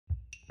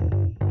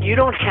You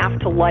don't have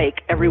to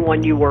like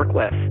everyone you work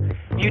with.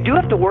 You do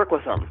have to work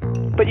with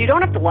them, but you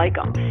don't have to like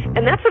them.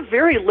 And that's a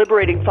very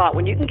liberating thought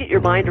when you can get your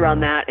mind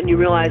around that and you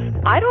realize,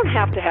 I don't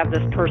have to have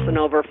this person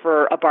over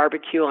for a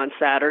barbecue on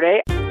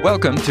Saturday.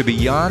 Welcome to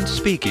Beyond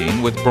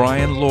Speaking with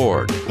Brian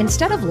Lord.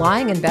 Instead of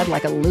lying in bed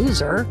like a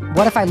loser,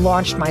 what if I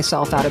launched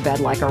myself out of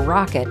bed like a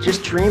rocket?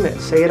 Just dream it.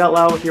 Say it out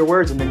loud with your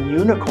words, and then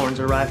unicorns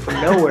arrive from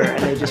nowhere,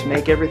 and they just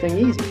make everything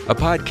easy. A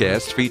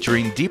podcast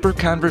featuring deeper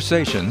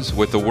conversations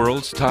with the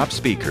world's top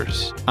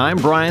speakers. I'm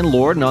Brian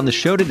Lord, and on the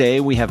show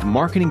today, we have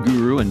marketing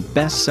guru and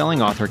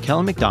best-selling author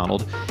Kelly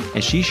McDonald,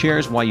 and she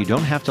shares why you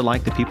don't have to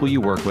like the people you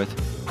work with,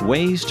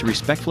 ways to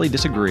respectfully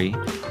disagree,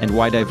 and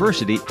why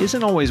diversity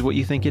isn't always what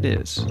you think it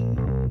is.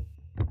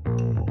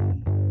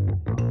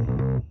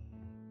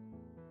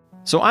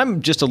 So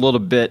I'm just a little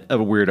bit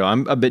of a weirdo.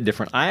 I'm a bit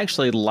different. I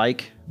actually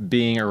like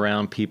being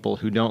around people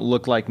who don't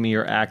look like me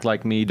or act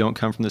like me, don't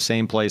come from the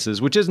same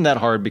places, which isn't that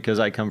hard because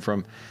I come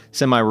from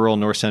semi-rural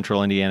north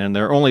central Indiana, and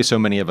there are only so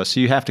many of us, so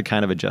you have to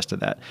kind of adjust to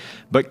that.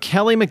 But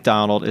Kelly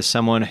McDonald is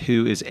someone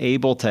who is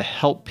able to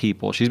help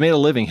people. She's made a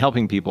living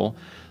helping people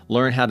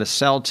learn how to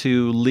sell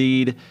to,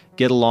 lead,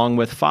 get along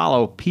with,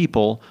 follow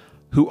people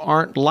who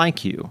aren't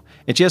like you.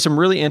 And she has some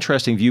really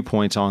interesting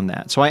viewpoints on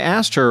that. So I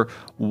asked her,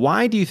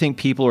 why do you think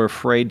people are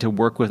afraid to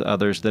work with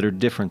others that are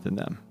different than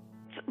them?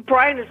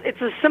 Brian,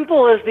 it's as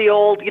simple as the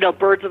old,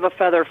 birds of a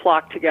feather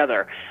flock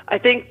together. I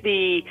think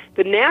the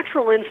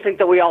natural instinct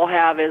that we all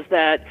have is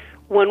that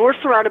when we're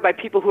surrounded by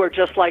people who are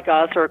just like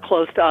us or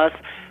close to us,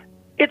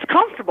 it's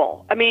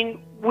comfortable. I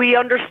mean, we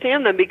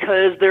understand them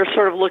because they're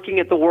sort of looking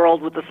at the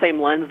world with the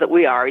same lens that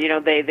we are.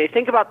 They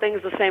think about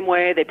things the same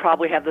way. They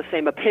probably have the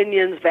same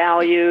opinions,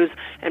 values,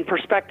 and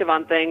perspective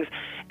on things.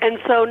 And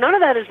so none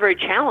of that is very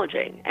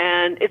challenging,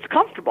 and it's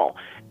comfortable,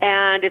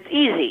 and it's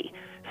easy.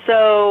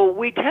 So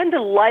we tend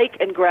to like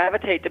and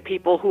gravitate to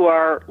people who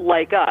are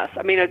like us.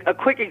 I mean, a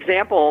quick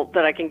example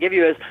that I can give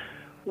you is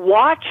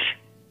watch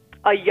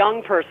a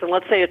young person,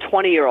 let's say a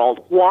 20-year-old,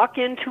 walk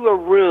into a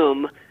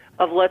room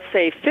of, let's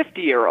say,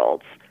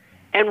 50-year-olds,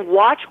 and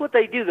watch what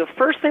they do. The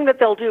first thing that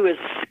they'll do is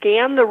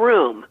scan the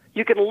room.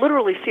 You can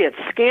literally see it.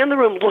 Scan the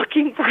room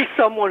looking for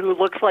someone who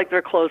looks like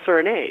they're closer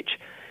in age.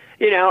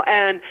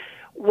 And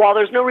while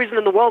there's no reason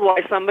in the world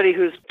why somebody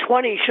who's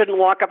 20 shouldn't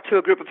walk up to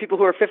a group of people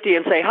who are 50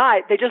 and say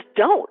hi, they just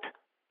don't.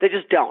 They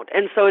just don't.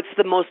 And so it's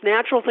the most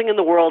natural thing in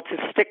the world to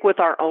stick with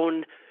our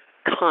own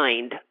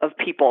kind of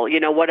people,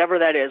 whatever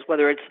that is,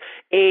 whether it's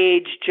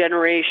age,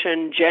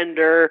 generation,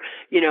 gender,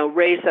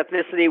 race,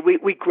 ethnicity.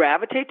 We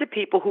gravitate to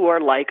people who are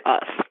like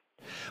us.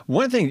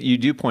 One thing you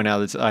do point out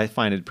that I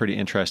find it pretty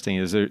interesting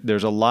is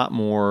there's a lot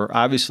more,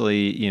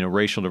 obviously,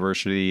 racial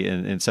diversity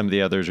and some of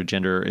the others, or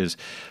gender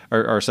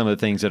are some of the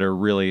things that are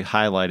really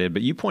highlighted.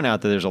 But you point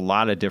out that there's a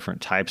lot of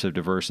different types of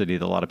diversity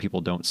that a lot of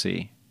people don't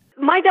see.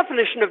 My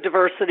definition of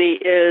diversity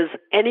is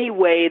any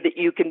way that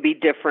you can be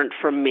different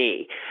from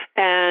me.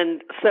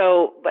 And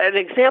so an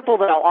example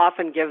that I'll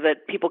often give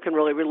that people can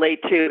really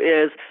relate to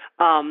is,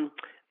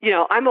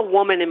 I'm a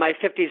woman in my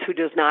 50s who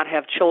does not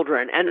have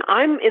children, and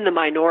I'm in the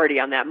minority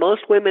on that.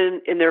 Most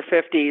women in their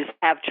 50s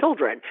have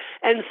children.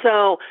 And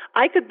so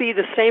I could be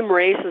the same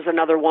race as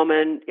another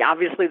woman,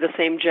 obviously the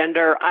same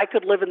gender. I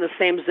could live in the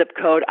same zip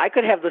code. I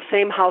could have the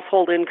same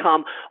household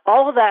income,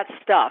 all of that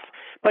stuff.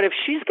 But if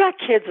she's got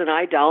kids and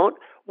I don't,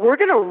 we're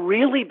going to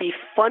really be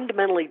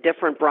fundamentally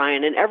different,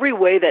 Brian, in every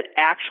way that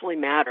actually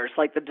matters.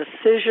 Like the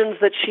decisions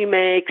that she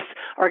makes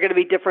are going to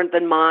be different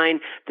than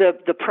mine.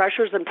 The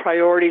pressures and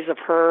priorities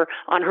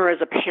on her as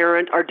a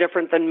parent are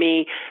different than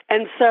me.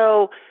 And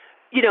so,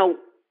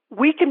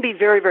 we can be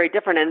very, very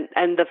different.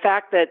 And the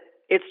fact that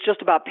it's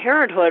just about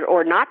parenthood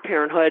or not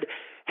parenthood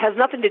has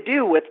nothing to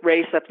do with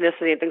race,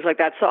 ethnicity, and things like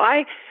that. So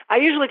I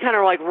usually kind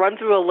of run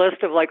through a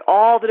list of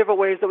all the different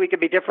ways that we could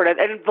be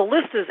different. And the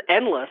list is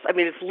endless. I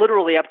mean, it's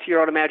literally up to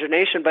your own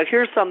imagination. But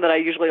here's some that I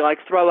usually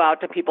throw out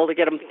to people to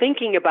get them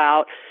thinking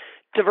about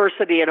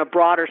diversity in a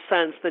broader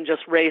sense than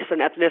just race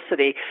and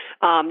ethnicity.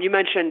 You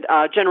mentioned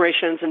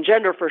generations and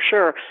gender for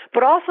sure,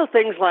 but also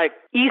things like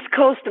East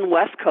Coast and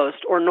West Coast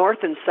or North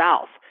and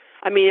South.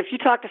 I mean, if you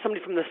talk to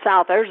somebody from the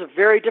South, there's a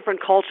very different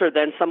culture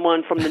than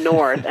someone from the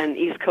North and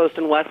East Coast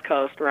and West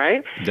Coast,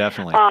 right?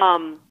 Definitely.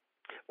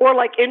 Or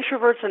like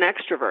introverts and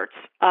extroverts.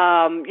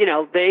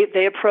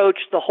 They approach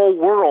the whole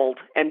world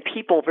and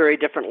people very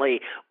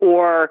differently.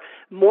 Or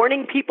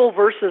morning people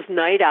versus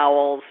night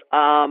owls.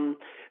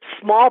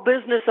 Small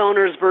business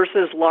owners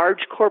versus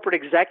large corporate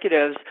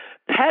executives,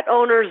 pet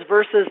owners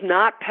versus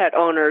not pet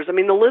owners. I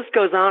mean, the list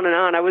goes on and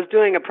on. I was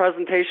doing a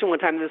presentation one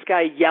time, and this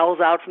guy yells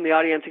out from the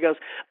audience. He goes,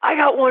 "I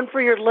got one for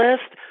your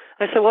list."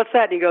 I said, "What's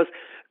that?" And he goes,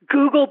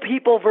 "Google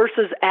people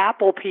versus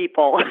Apple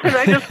people." And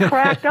I just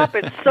cracked up.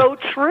 It's so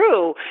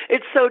true.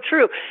 It's so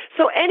true.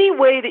 So any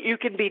way that you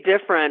can be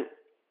different,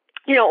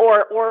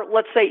 or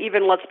let's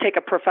take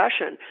a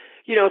profession.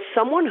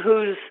 Someone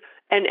who's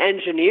an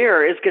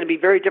engineer is going to be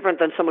very different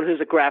than someone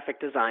who's a graphic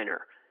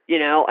designer.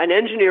 An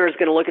engineer is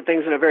going to look at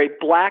things in a very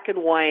black and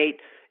white,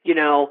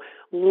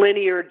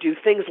 linear? Do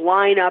things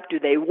line up? Do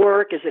they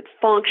work? Is it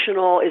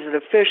functional? Is it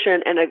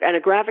efficient? And a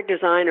graphic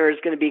designer is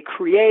going to be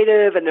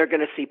creative, and they're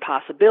going to see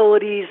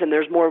possibilities, and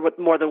there's more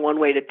than one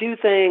way to do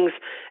things.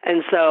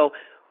 And so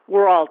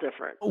we're all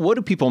different. What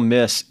do people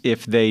miss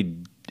if they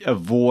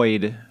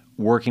avoid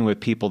working with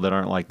people that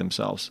aren't like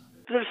themselves?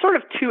 There's sort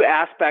of two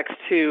aspects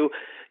to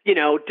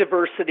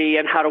diversity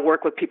and how to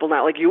work with people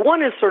not like you.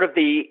 One is sort of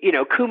the,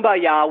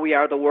 kumbaya, we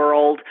are the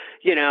world,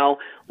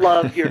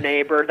 love your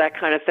neighbor, that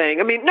kind of thing.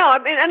 And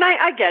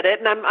I get it,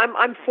 and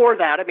I'm for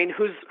that.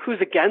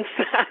 Who's against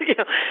that?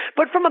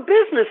 But from a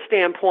business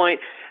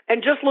standpoint,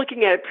 and just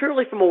looking at it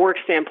purely from a work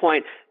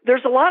standpoint, there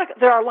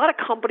are a lot of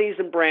companies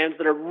and brands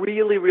that are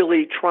really,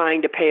 really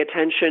trying to pay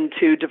attention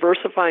to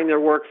diversifying their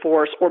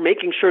workforce or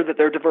making sure that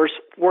their diverse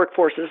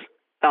workforce is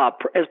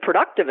as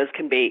productive as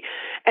can be.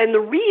 And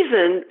the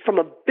reason from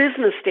a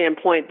business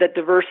standpoint that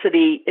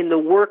diversity in the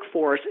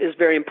workforce is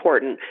very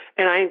important,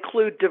 and I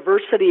include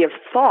diversity of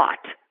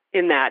thought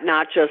in that,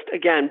 not just,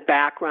 again,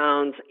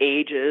 backgrounds,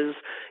 ages,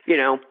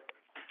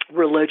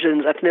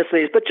 religions,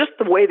 ethnicities, but just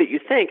the way that you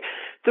think.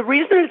 The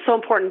reason it's so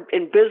important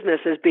in business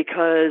is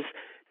because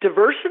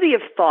diversity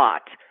of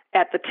thought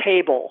at the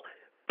table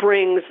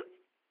brings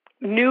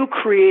new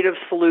creative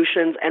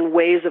solutions and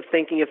ways of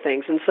thinking of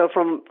things. And so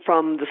from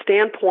the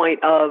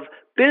standpoint of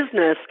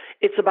business,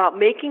 it's about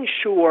making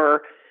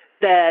sure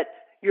that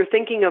you're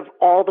thinking of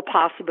all the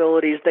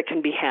possibilities that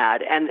can be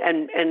had. And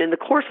in the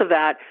course of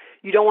that,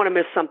 you don't want to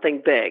miss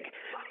something big.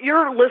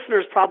 Your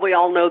listeners probably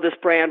all know this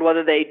brand,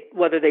 whether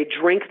they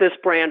drink this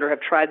brand or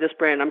have tried this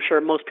brand. I'm sure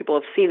most people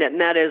have seen it,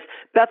 and that is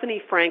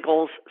Bethenny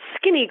Frankel's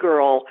Skinny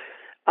Girl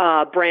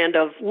brand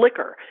of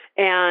liquor.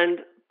 And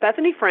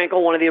Bethenny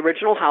Frankel, one of the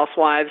original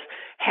housewives,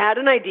 had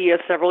an idea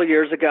several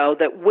years ago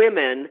that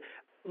women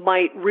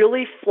might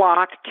really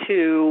flock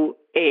to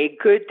a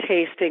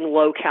good-tasting,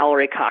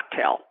 low-calorie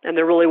cocktail. And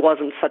there really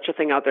wasn't such a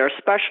thing out there,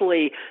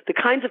 especially the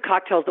kinds of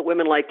cocktails that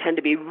women like tend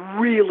to be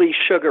really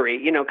sugary,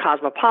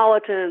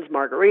 cosmopolitans,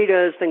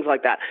 margaritas, things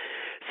like that.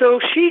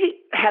 So she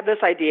had this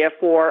idea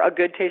for a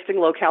good-tasting,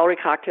 low-calorie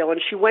cocktail, and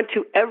she went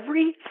to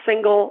every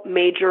single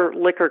major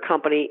liquor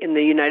company in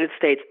the United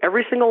States,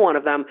 every single one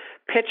of them,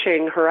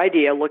 pitching her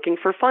idea, looking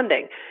for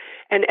funding.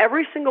 And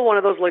every single one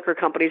of those liquor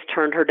companies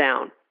turned her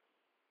down.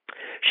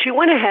 She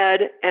went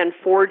ahead and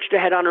forged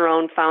ahead on her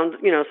own, found,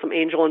 some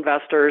angel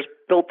investors,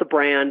 built the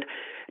brand,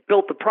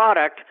 built the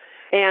product,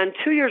 and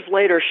 2 years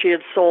later, she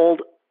had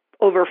sold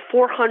over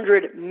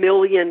 400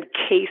 million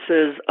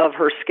cases of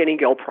her Skinny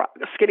Girl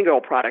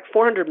product,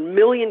 400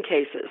 million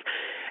cases.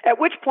 At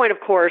which point,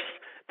 of course,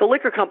 the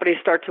liquor companies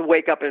start to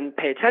wake up and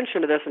pay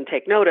attention to this and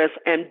take notice.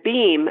 And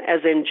Beam, as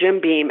in Jim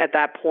Beam, at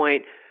that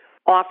point,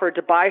 offered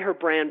to buy her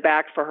brand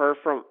back for her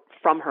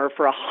from her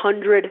for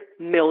 $100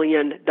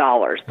 million.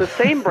 The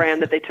same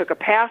brand that they took a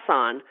pass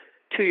on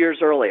 2 years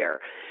earlier.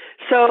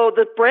 So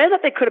the brand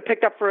that they could have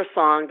picked up for a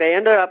song, they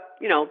ended up,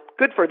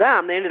 good for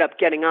them. They ended up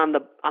getting on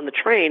the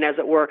train, as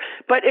it were,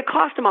 but it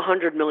cost them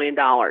 $100 million.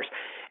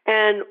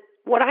 And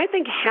what I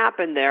think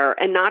happened there,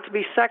 and not to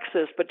be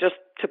sexist, but just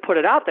to put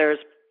it out there, is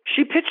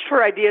she pitched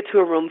her idea to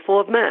a room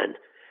full of men.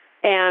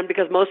 And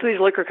because most of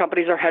these liquor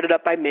companies are headed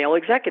up by male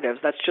executives,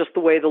 that's just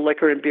the way the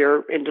liquor and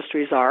beer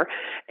industries are.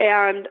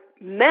 And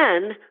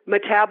men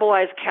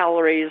metabolize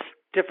calories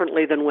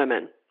differently than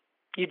women.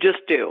 You just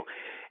do.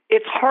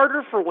 It's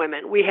harder for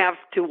women. We have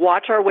to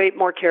watch our weight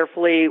more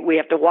carefully. We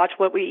have to watch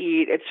what we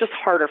eat. It's just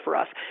harder for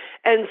us.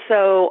 And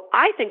so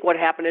I think what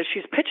happened is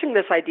she's pitching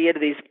this idea to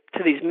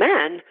these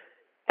men,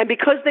 and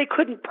because they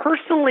couldn't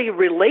personally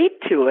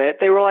relate to it,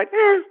 they were like,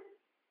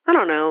 I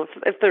don't know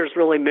if there's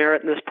really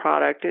merit in this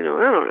product. I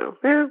don't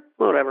know.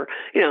 Whatever.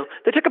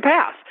 They took a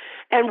pass.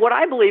 And what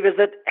I believe is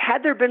that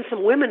had there been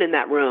some women in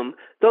that room,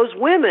 those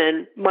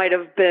women might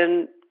have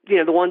been,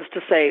 the ones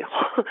to say,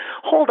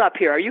 hold up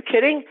here. Are you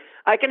kidding?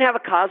 I can have a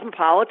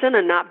Cosmopolitan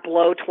and not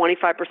blow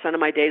 25% of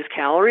my day's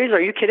calories.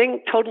 Are you kidding?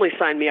 Totally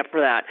sign me up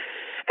for that.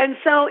 And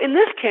so in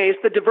this case,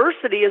 the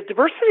diversity is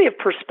diversity of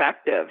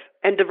perspective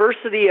and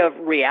diversity of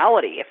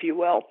reality, if you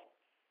will.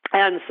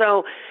 And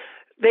so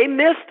they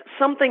missed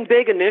something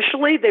big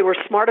initially. They were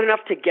smart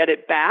enough to get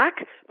it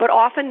back, but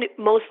often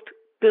most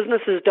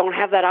businesses don't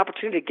have that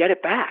opportunity to get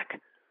it back.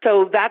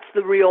 So that's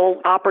the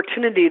real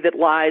opportunity that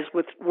lies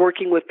with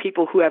working with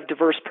people who have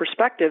diverse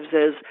perspectives,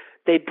 is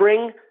they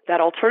bring that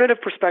alternative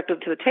perspective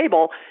to the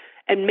table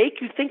and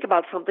make you think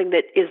about something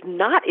that is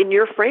not in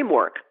your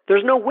framework.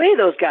 There's no way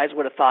those guys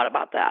would have thought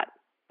about that.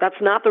 That's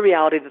not the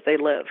reality that they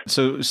live.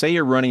 So say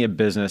you're running a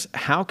business,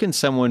 how can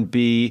someone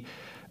be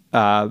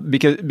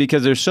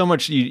because there's so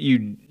much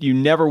you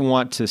never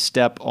want to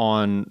step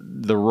on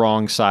the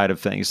wrong side of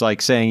things.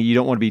 Like saying you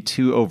don't want to be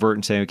too overt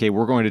and saying, okay,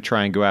 we're going to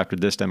try and go after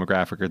this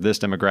demographic or this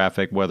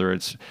demographic, whether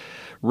it's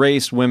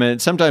race, women.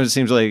 Sometimes it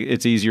seems like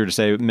it's easier to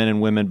say men and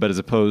women, but as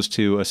opposed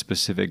to a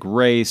specific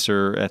race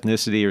or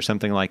ethnicity or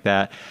something like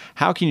that.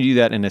 How can you do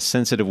that in a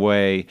sensitive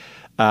way?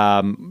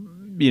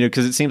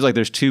 Because it seems like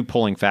there's two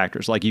pulling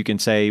factors. Like you can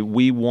say,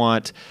 we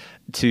want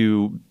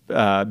to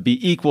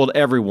be equal to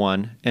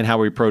everyone in how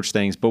we approach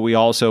things, but we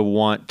also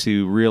want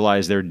to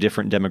realize there are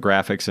different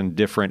demographics and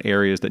different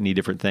areas that need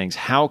different things.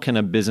 How can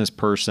a business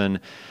person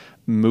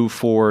move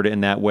forward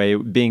in that way,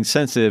 being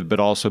sensitive, but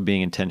also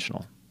being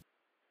intentional?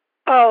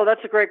 Oh,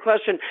 that's a great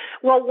question.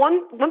 Well,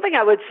 one thing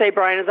I would say,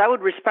 Brian, is I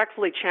would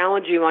respectfully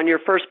challenge you on your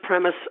first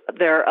premise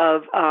there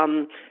of,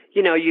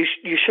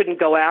 you shouldn't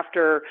go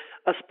after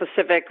a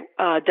specific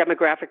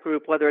demographic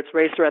group, whether it's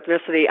race or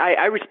ethnicity.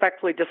 I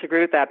respectfully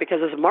disagree with that, because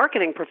as a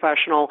marketing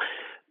professional,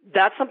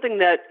 that's something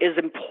that is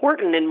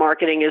important in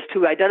marketing, is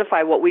to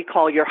identify what we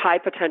call your high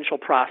potential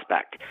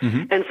prospect.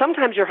 Mm-hmm. And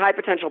sometimes your high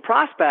potential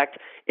prospect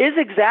is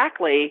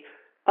exactly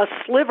a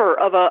sliver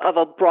of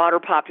a broader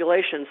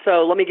population.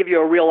 So let me give you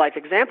a real life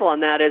example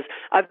on that. Is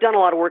I've done a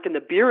lot of work in the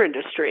beer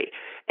industry,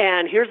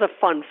 and here's a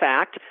fun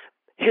fact.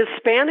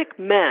 Hispanic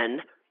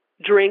men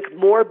drink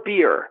more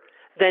beer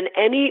than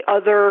any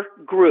other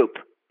group,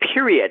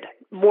 period.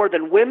 More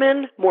than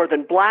women, more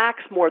than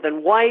blacks, more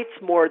than whites,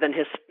 more than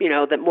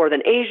more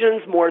than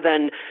Asians, more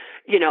than,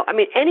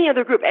 any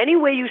other group. Any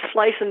way you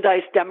slice and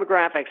dice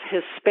demographics,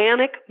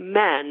 Hispanic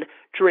men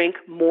drink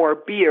more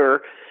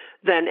beer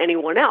than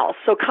anyone else.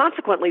 So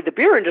consequently, the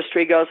beer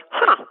industry goes,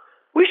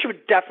 we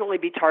should definitely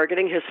be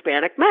targeting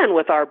Hispanic men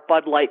with our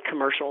Bud Light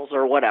commercials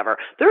or whatever.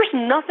 There's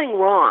nothing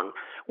wrong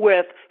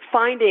with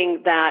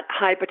finding that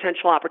high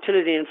potential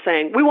opportunity and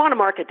saying, we want to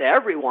market to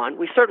everyone.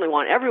 We certainly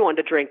want everyone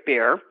to drink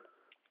beer,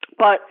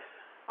 but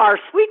our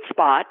sweet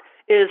spot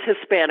is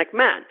Hispanic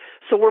men.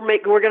 So we're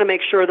going to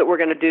make sure that we're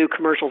going to do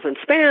commercials in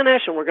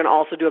Spanish, and we're going to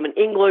also do them in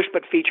English,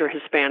 but feature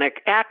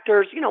Hispanic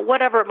actors,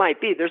 whatever it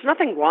might be. There's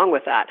nothing wrong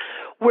with that.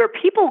 Where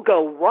people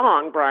go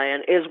wrong,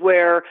 Brian, is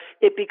where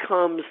it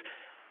becomes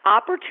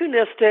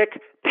opportunistic,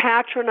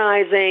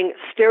 patronizing,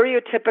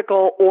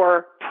 stereotypical,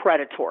 or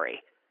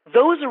predatory.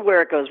 Those are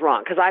where it goes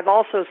wrong. Because I've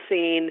also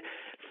seen,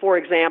 for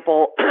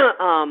example,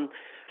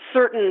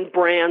 certain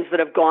brands that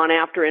have gone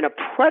after in a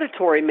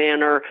predatory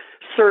manner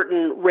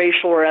certain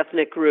racial or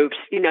ethnic groups,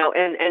 and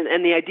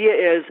the idea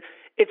is,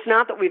 it's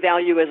not that we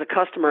value as a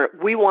customer.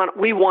 We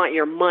want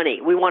your money.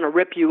 We want to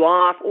rip you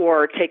off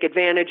or take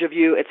advantage of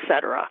you, et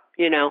cetera,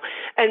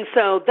 And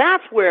so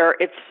that's where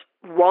it's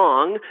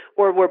wrong,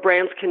 or where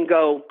brands can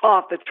go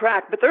off the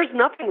track. But there's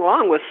nothing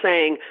wrong with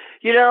saying,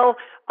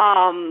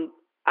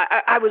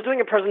 I was doing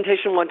a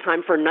presentation one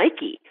time for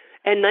Nike,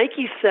 and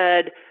Nike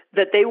said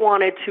that they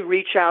wanted to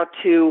reach out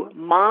to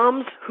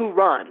moms who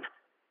run.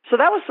 So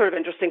that was sort of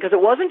interesting, because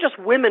it wasn't just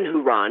women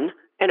who run,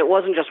 and it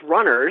wasn't just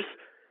runners,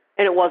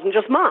 and it wasn't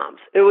just moms.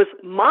 It was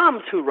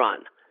moms who run.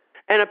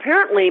 And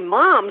apparently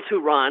moms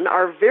who run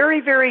are very,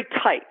 very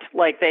tight.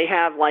 Like they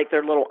have like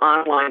their little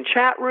online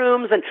chat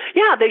rooms, and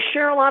yeah, they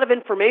share a lot of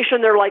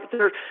information.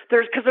 Because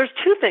there's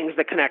two things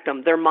that connect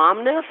them: their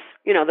momness,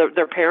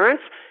 their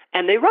parents,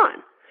 and they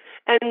run.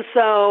 And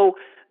so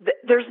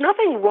there's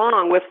nothing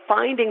wrong with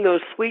finding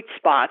those sweet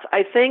spots.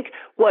 I think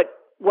what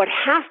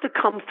has to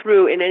come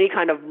through in any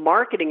kind of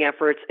marketing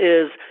efforts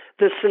is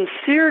the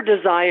sincere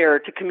desire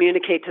to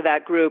communicate to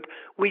that group,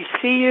 we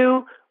see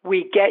you,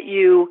 we get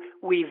you,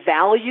 we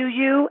value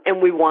you,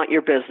 and we want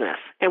your business,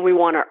 and we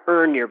want to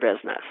earn your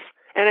business.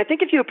 And I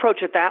think if you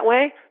approach it that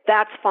way,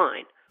 that's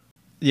fine.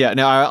 Yeah,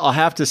 now I'll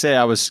have to say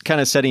I was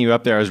kind of setting you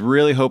up there. I was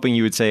really hoping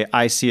you would say,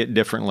 I see it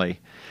differently.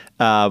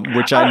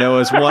 Which I know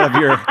is one of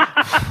your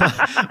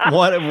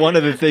one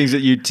of the things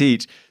that you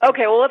teach.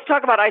 Okay, well, let's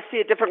talk about I see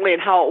it differently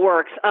and how it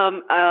works.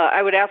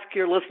 I would ask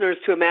your listeners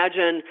to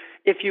imagine,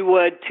 if you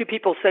would, two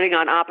people sitting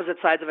on opposite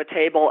sides of a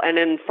table, and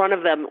in front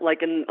of them,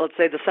 like in, let's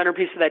say, the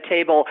centerpiece of that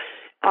table,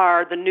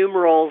 are the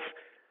numerals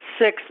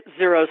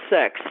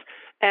 606.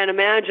 And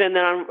imagine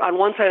that on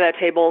one side of that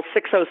table,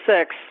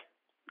 606.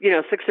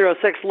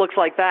 606 looks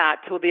like that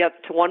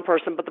to one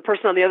person, but the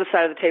person on the other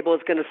side of the table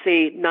is going to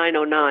see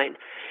 909.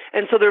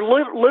 And so they're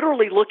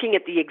literally looking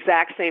at the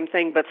exact same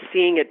thing, but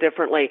seeing it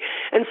differently.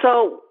 And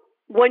so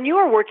when you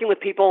are working with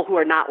people who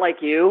are not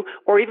like you,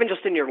 or even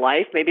just in your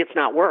life, maybe it's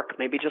not work,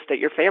 maybe just at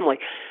your family,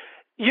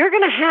 you're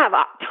going to have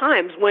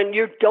times when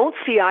you don't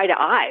see eye to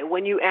eye,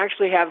 when you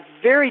actually have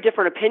very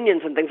different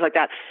opinions and things like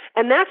that.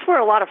 And that's where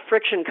a lot of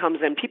friction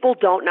comes in. People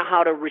don't know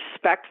how to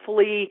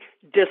respectfully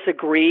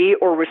disagree,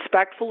 or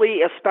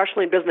respectfully,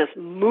 especially in business,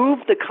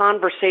 move the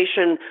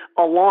conversation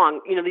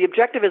along. The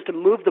objective is to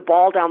move the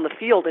ball down the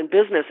field in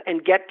business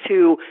and get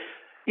to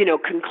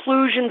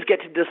conclusions, get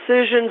to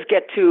decisions,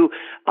 get to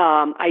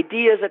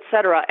ideas, et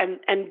cetera. And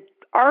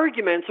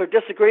arguments or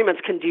disagreements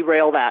can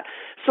derail that.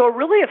 So a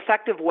really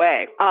effective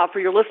way for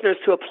your listeners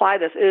to apply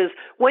this is,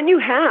 when you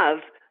have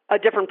a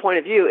different point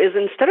of view, is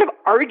instead of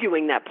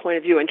arguing that point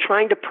of view and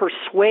trying to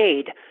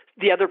persuade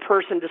the other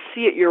person to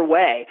see it your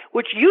way,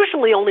 which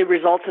usually only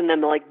results in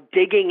them like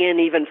digging in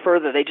even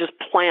further. They just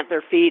plant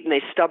their feet and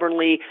they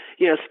stubbornly,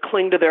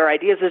 cling to their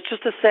ideas. It's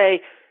just to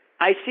say,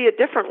 I see it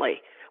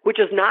differently, which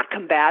is not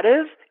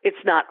combative. It's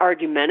not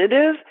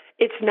argumentative.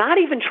 It's not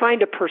even trying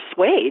to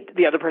persuade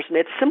the other person.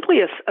 It's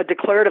simply a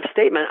declarative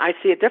statement. I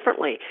see it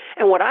differently.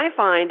 And what I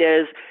find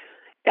is,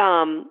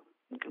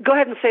 go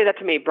ahead and say that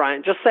to me,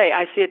 Brian. Just say,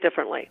 I see it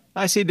differently.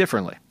 I see it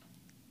differently.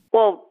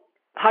 Well,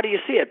 how do you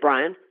see it,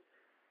 Brian?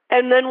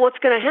 And then what's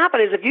going to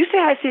happen is if you say,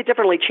 I see it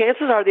differently,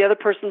 chances are the other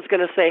person's going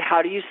to say,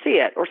 how do you see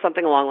it? Or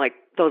something along like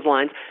those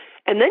lines.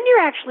 And then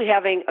you're actually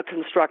having a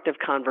constructive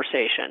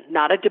conversation,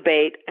 not a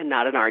debate and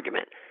not an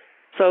argument.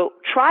 So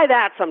try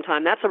that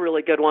sometime. That's a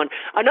really good one.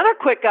 Another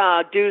quick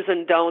do's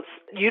and don'ts,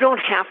 you don't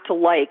have to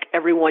like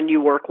everyone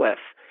you work with.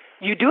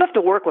 You do have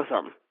to work with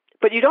them,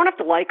 but you don't have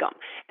to like them.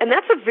 And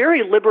that's a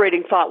very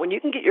liberating thought when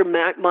you can get your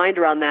mind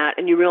around that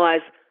and you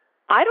realize,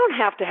 I don't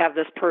have to have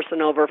this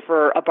person over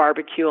for a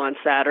barbecue on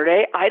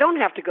Saturday. I don't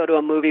have to go to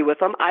a movie with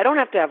them. I don't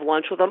have to have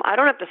lunch with them. I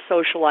don't have to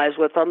socialize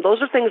with them.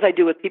 Those are things I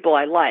do with people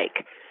I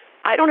like.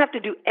 I don't have to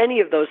do any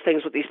of those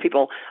things with these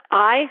people.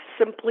 I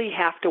simply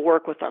have to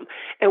work with them.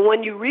 And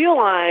when you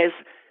realize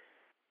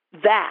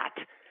that,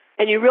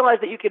 and you realize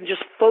that you can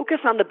just focus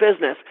on the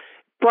business,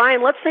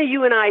 Brian, let's say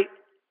you and I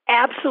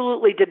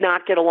absolutely did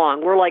not get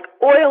along. We're like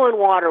oil and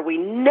water. We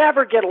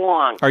never get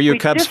along. Are you a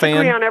Cubs fan? We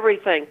disagree on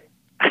everything.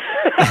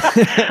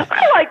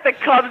 I like the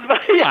Cubs,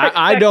 but yeah,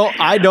 I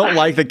don't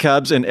like the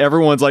Cubs, and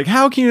everyone's like,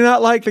 "How can you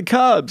not like the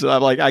Cubs?"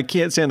 I'm like, I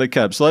can't stand the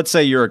Cubs. So let's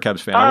say you're a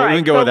Cubs fan. All we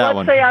can go with that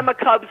one. Let's say I'm a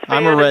Cubs fan.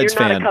 I'm a Reds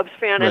fan. You're not a Cubs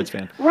fan. Reds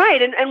fan.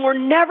 Right, and we're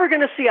never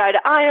going to see eye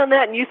to eye on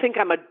that. And you think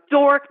I'm a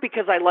dork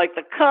because I like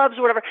the Cubs,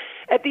 or whatever.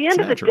 At the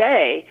end of the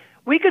day,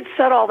 we could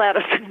set all that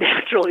aside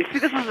naturally. See,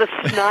 this is the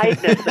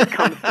snideness that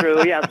comes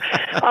through. Yes.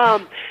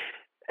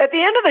 At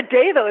the end of the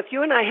day, though, if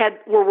you and I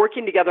were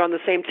working together on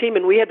the same team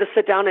and we had to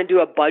sit down and do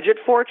a budget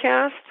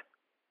forecast,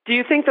 do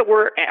you think that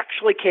we're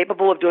actually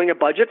capable of doing a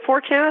budget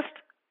forecast?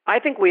 I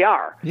think we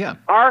are. Yeah.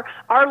 Our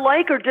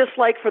like or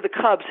dislike for the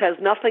Cubs has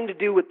nothing to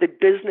do with the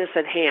business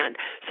at hand.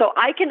 So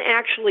I can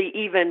actually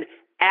even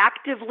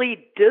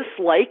actively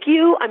dislike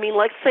you. I mean,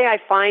 let's say I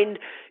find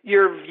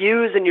your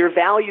views and your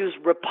values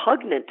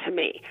repugnant to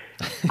me.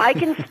 I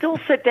can still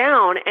sit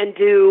down and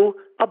do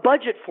a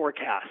budget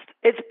forecast.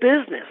 It's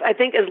business. I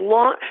think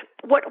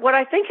what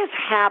I think has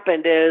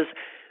happened is,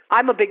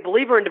 I'm a big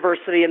believer in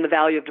diversity and the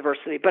value of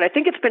diversity, but I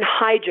think it's been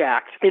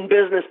hijacked in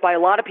business by a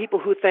lot of people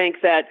who think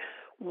that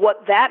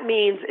what that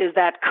means is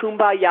that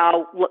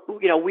kumbaya,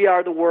 we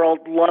are the world,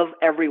 love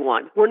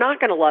everyone. We're not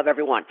going to love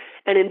everyone.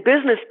 And in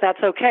business,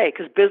 that's okay,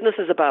 because business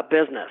is about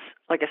business.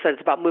 Like I said,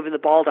 it's about moving the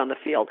ball down the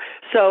field.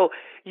 So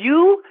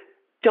you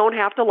don't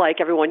have to like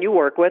everyone you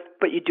work with,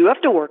 but you do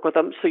have to work with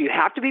them. So you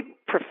have to be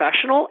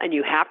professional and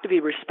you have to be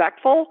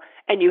respectful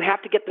and you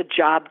have to get the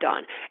job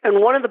done.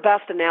 And one of the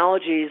best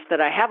analogies that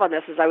I have on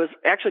this is I was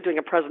actually doing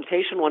a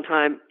presentation one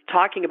time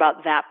talking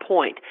about that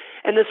point.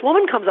 And this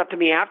woman comes up to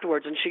me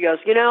afterwards and she goes,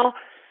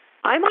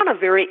 I'm on a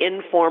very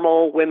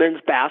informal women's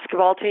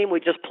basketball team.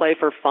 We just play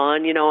for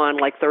fun, on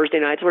like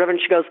Thursday nights or whatever.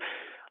 And she goes,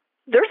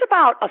 there's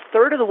about a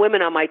third of the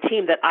women on my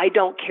team that I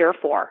don't care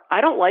for. I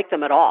don't like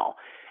them at all.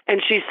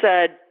 And she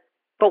said,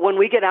 but when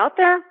we get out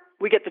there,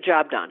 we get the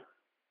job done.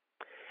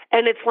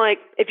 And it's like,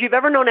 if you've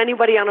ever known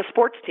anybody on a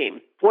sports team,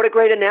 what a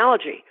great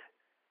analogy.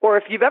 Or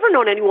if you've ever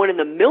known anyone in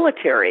the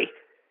military,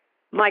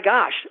 my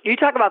gosh, you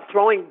talk about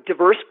throwing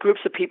diverse groups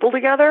of people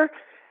together,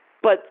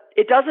 but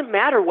it doesn't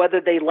matter whether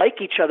they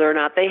like each other or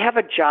not. They have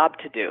a job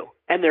to do,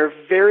 and they're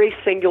very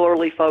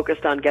singularly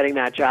focused on getting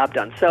that job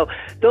done. So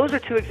those are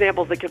two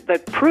examples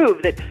that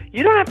prove that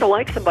you don't have to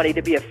like somebody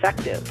to be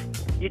effective.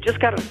 You just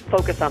got to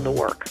focus on the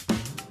work.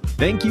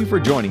 Thank you for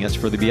joining us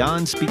for the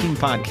Beyond Speaking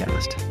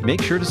podcast.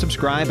 Make sure to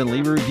subscribe and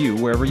leave a review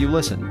wherever you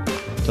listen.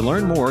 To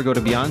learn more, go to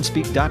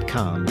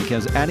BeyondSpeak.com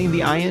because adding the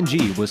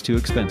ing was too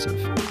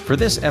expensive. For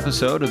this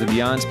episode of the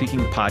Beyond Speaking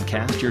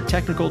podcast, your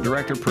technical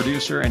director,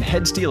 producer, and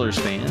head Steelers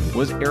fan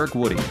was Eric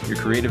Woody. Your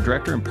creative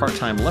director and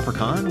part-time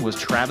leprechaun was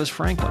Travis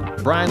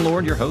Franklin. Brian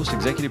Lord, your host,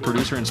 executive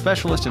producer, and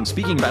specialist in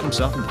speaking about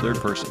himself in third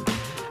person.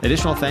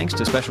 Additional thanks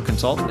to special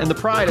consultant and the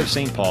pride of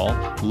St. Paul,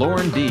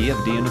 Lauren D.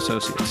 of D &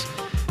 Associates.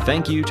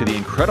 Thank you to the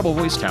incredible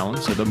voice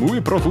talents of the Muy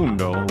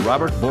Profundo,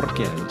 Robert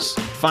Borquez.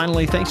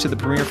 Finally, thanks to the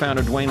Premier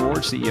founder, Dwayne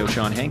Ward, CEO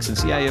Sean Hanks, and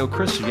CIO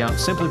Chris Yount,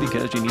 simply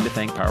because you need to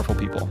thank powerful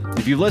people.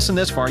 If you've listened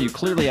this far, you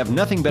clearly have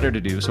nothing better to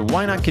do, so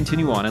why not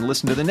continue on and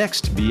listen to the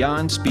next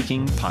Beyond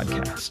Speaking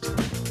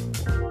podcast?